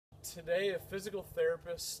Today, a physical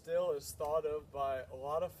therapist still is thought of by a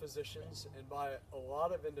lot of physicians and by a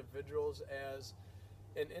lot of individuals as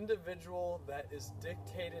an individual that is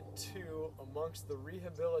dictated to, amongst the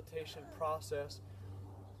rehabilitation process,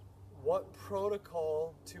 what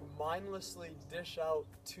protocol to mindlessly dish out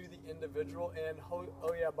to the individual. And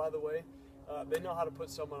oh yeah, by the way, they know how to put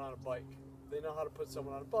someone on a bike. They know how to put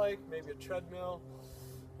someone on a bike, maybe a treadmill,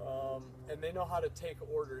 and they know how to take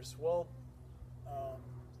orders. Well,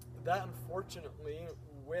 that unfortunately,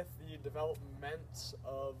 with the development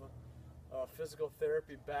of physical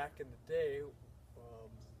therapy back in the day,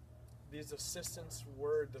 these assistants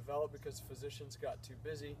were developed because physicians got too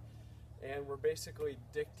busy and were basically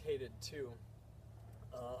dictated to.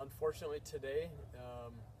 Unfortunately, today,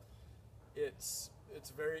 it's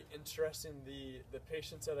very interesting. The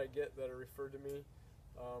patients that I get that are referred to me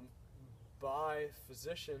by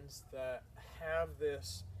physicians that have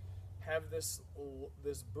this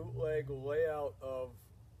bootleg layout of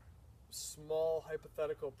small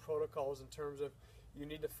hypothetical protocols in terms of you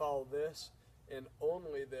need to follow this and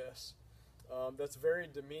only this. That's very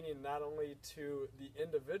demeaning, not only to the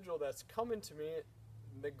individual that's coming to me,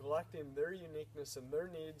 neglecting their uniqueness and their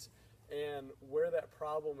needs and where that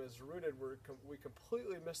problem is rooted. We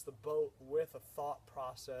completely miss the boat with a thought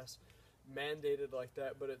process mandated like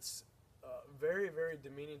that, but it's very, very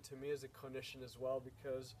demeaning to me as a clinician as well,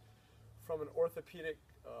 because from an orthopedic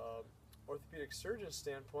surgeon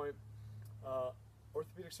standpoint,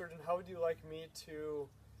 orthopedic surgeon, how would you like me to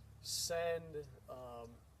send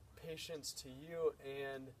patients to you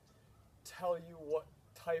and tell you what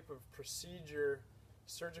type of procedure,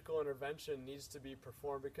 surgical intervention needs to be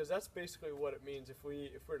performed? Because that's basically what it means. If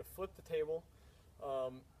we're to flip the table,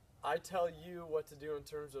 I tell you what to do in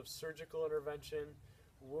terms of surgical intervention,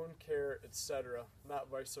 wound care, etc., not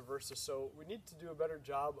vice versa. So we need to do a better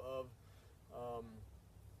job of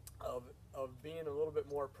being a little bit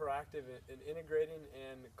more proactive in integrating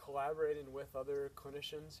and collaborating with other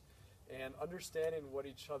clinicians and understanding what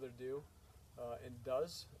each other do and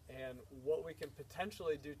does, and what we can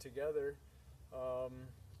potentially do together,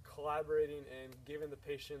 collaborating and giving the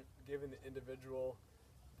patient, giving the individual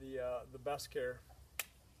the best care.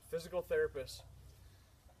 Physical therapist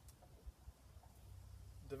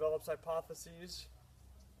develops hypotheses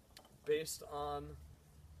based on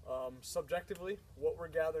subjectively what we're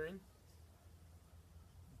gathering,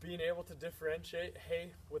 being able to differentiate,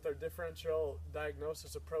 hey, with our differential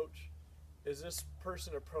diagnosis approach, is this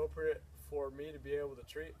person appropriate for me to be able to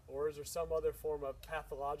treat, or is there some other form of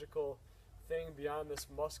pathological thing beyond this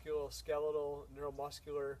musculoskeletal,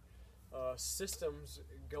 neuromuscular systems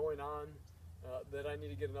going on that I need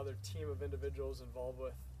to get another team of individuals involved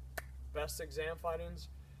with? Best exam findings.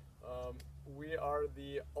 We are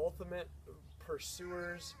the ultimate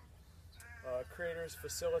pursuers, creators,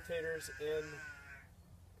 facilitators in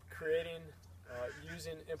creating,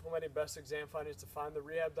 implementing best exam findings to find the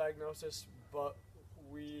rehab diagnosis, but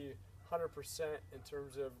we 100% in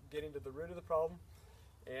terms of getting to the root of the problem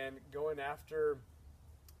and going after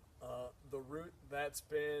the root that's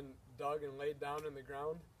been dug and laid down in the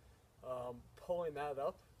ground, pulling that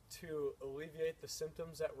up to alleviate the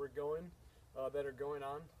symptoms that are going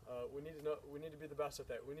on. We need to be the best at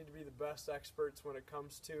that. We need to be the best experts when it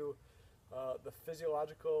comes to the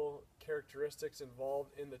physiological characteristics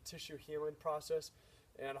involved in the tissue healing process,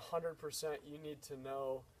 and 100% you need to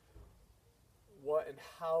know what and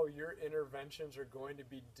how your interventions are going to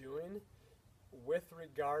be doing with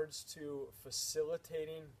regards to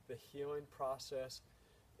facilitating the healing process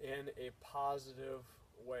in a positive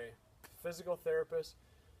way. Physical therapists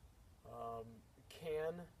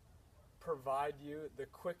can provide you the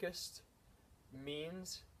quickest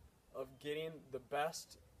means of getting the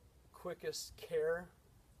best, quickest care,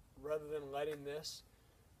 rather than letting this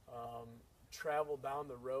travel down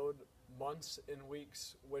the road months and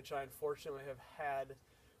weeks, which I unfortunately have had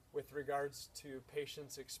with regards to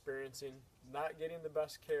patients experiencing not getting the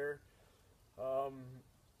best care,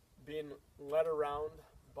 being led around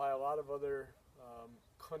by a lot of other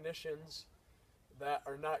clinicians that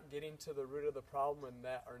are not getting to the root of the problem and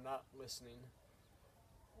that are not listening.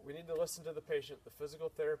 We need to listen to the patient. The physical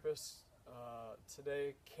therapist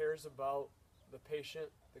today cares about the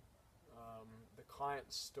patient, the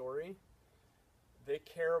client's story. They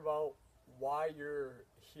care about why you're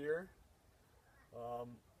here,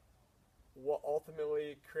 what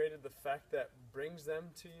ultimately created the fact that brings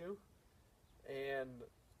them to you, and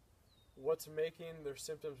what's making their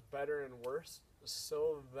symptoms better and worse,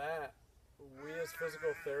 so that we as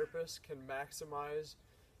physical therapists can maximize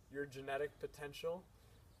your genetic potential,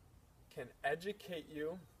 can educate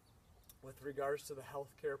you with regards to the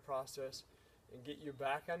healthcare process, and get you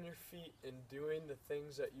back on your feet and doing the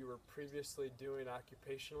things that you were previously doing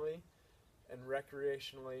occupationally and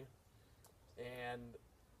recreationally. And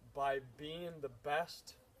by being the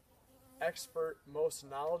best expert, most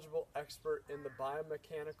knowledgeable expert in the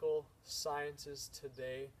biomechanical sciences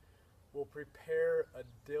today, will prepare a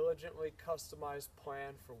diligently customized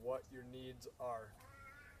plan for what your needs are.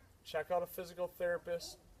 Check out a physical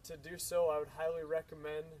therapist. To do so, I would highly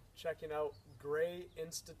recommend checking out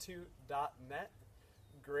grayinstitute.net.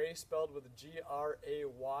 Gray spelled with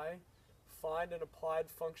Gray. Find an applied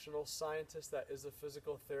functional scientist that is a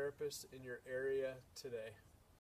physical therapist in your area today.